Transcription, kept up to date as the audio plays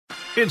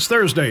It's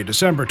Thursday,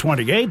 December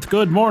 28th.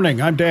 Good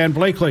morning. I'm Dan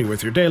Blakely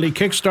with your daily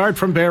kickstart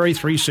from Barrie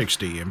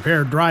 360.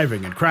 Impaired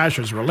driving and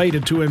crashes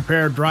related to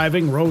impaired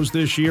driving rose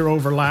this year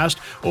over last.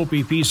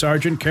 OPP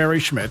Sergeant Carrie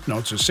Schmidt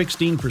notes a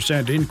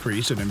 16%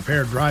 increase in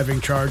impaired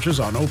driving charges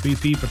on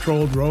OPP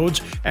patrolled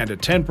roads and a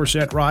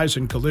 10% rise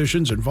in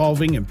collisions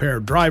involving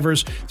impaired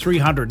drivers.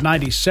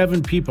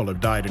 397 people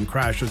have died in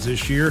crashes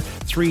this year,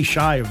 3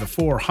 shy of the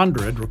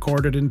 400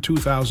 recorded in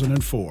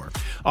 2004.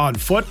 On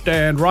foot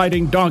and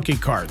riding donkey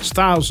carts,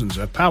 thousands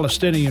of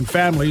Palestinian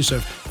families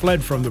have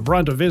fled from the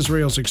brunt of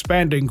Israel's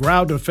expanding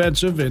ground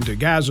offensive into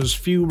Gaza's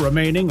few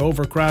remaining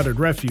overcrowded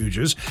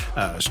refuges.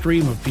 A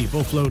stream of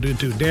people flowed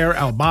into Deir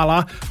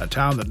al-Balah, a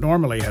town that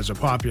normally has a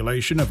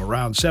population of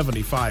around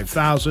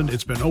 75,000.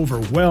 It's been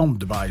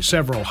overwhelmed by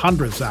several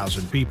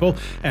 100,000 people,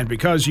 and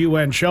because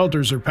UN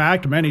shelters are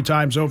packed, many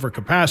times over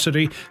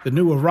capacity, the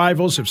new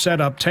arrivals have set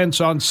up tents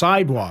on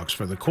sidewalks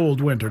for the cold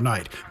winter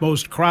night,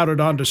 most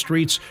crowded onto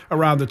streets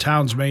around the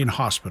town's main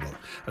hospital.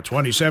 A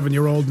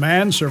 27-year-old man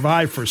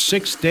survived for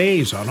 6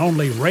 days on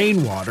only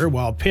rainwater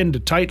while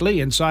pinned tightly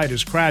inside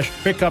his crashed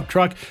pickup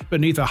truck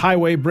beneath a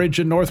highway bridge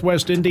in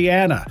northwest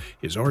Indiana.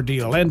 His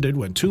ordeal ended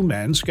when 2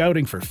 men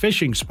scouting for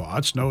fishing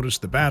spots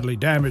noticed the badly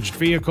damaged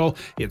vehicle,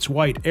 its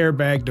white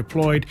airbag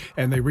deployed,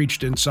 and they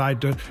reached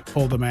inside to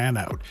pull the man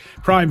out.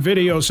 Prime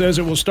Video says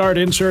it will start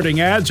inserting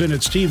ads in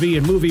its TV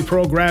and movie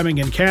programming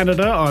in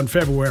Canada on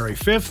February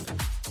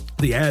 5th.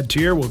 The ad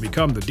tier will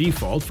become the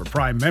default for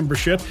Prime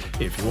membership.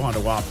 If you want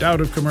to opt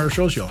out of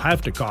commercials, you'll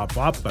have to cough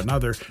up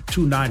another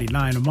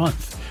 $2.99 a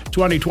month.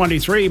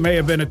 2023 may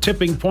have been a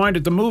tipping point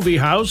at the movie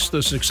house,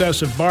 the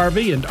success of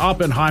Barbie and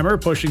Oppenheimer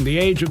pushing the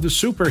age of the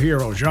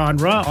superhero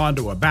genre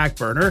onto a back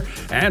burner,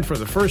 and for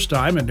the first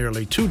time in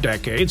nearly 2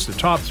 decades, the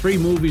top 3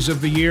 movies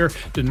of the year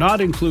did not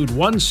include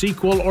one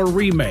sequel or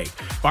remake.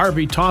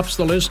 Barbie tops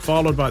the list,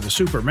 followed by the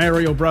Super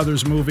Mario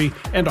Bros. Movie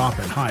and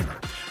Oppenheimer.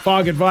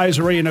 Fog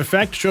advisory in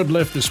effect should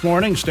lift this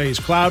morning.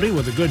 Stays cloudy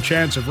with a good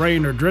chance of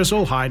rain or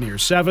drizzle, high near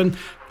 7.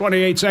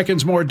 28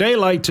 seconds more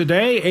daylight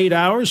today, 8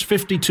 hours,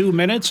 52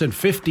 minutes, and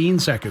 15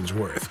 seconds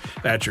worth.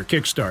 That's your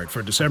kickstart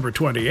for December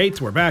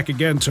 28th. We're back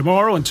again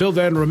tomorrow. Until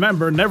then,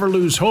 remember, never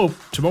lose hope.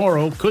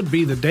 Tomorrow could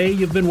be the day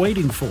you've been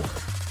waiting for.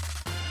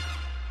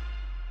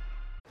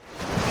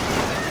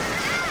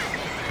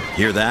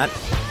 Hear that?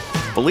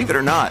 Believe it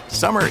or not,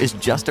 summer is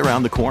just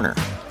around the corner.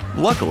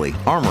 Luckily,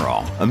 Armor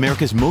All,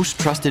 America's most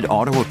trusted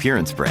auto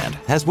appearance brand,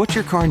 has what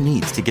your car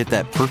needs to get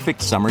that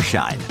perfect summer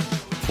shine.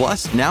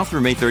 Plus, now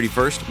through May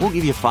 31st, we'll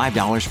give you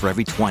 $5 for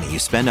every $20 you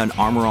spend on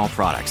Armor All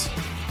products.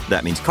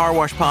 That means car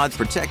wash pods,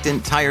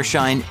 protectant, tire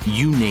shine,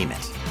 you name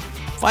it.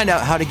 Find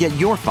out how to get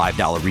your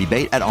 $5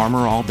 rebate at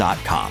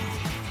armorall.com.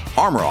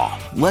 Armor All,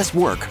 less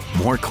work,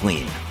 more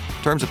clean.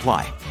 Terms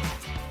apply.